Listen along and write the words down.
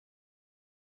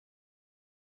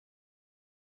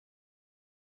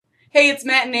Hey, it's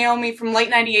Matt and Naomi from Lite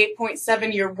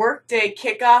 98.7, your workday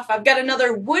kickoff. I've got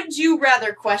another would you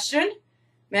rather question.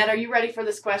 Matt, are you ready for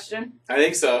this question? I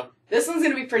think so. This one's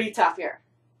going to be pretty tough here.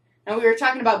 Now, we were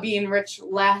talking about being rich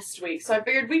last week, so I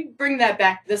figured we'd bring that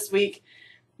back this week.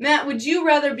 Matt, would you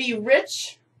rather be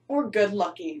rich or good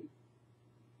looking?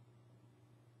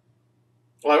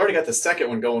 Well, I already got the second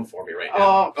one going for me right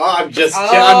Oh. now. I'm just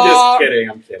kidding.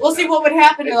 I'm kidding. Well, see, what would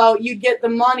happen, though, you'd get the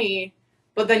money,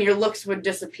 but then your looks would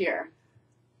disappear.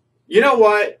 You know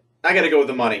what? I got to go with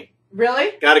the money.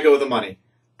 Really? Got to go with the money.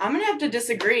 I'm going to have to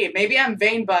disagree. Maybe I'm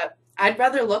vain, but I'd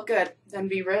rather look good than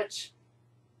be rich.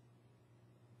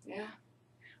 Yeah.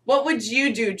 What would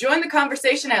you do? Join the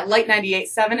conversation at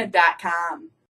lite987.com.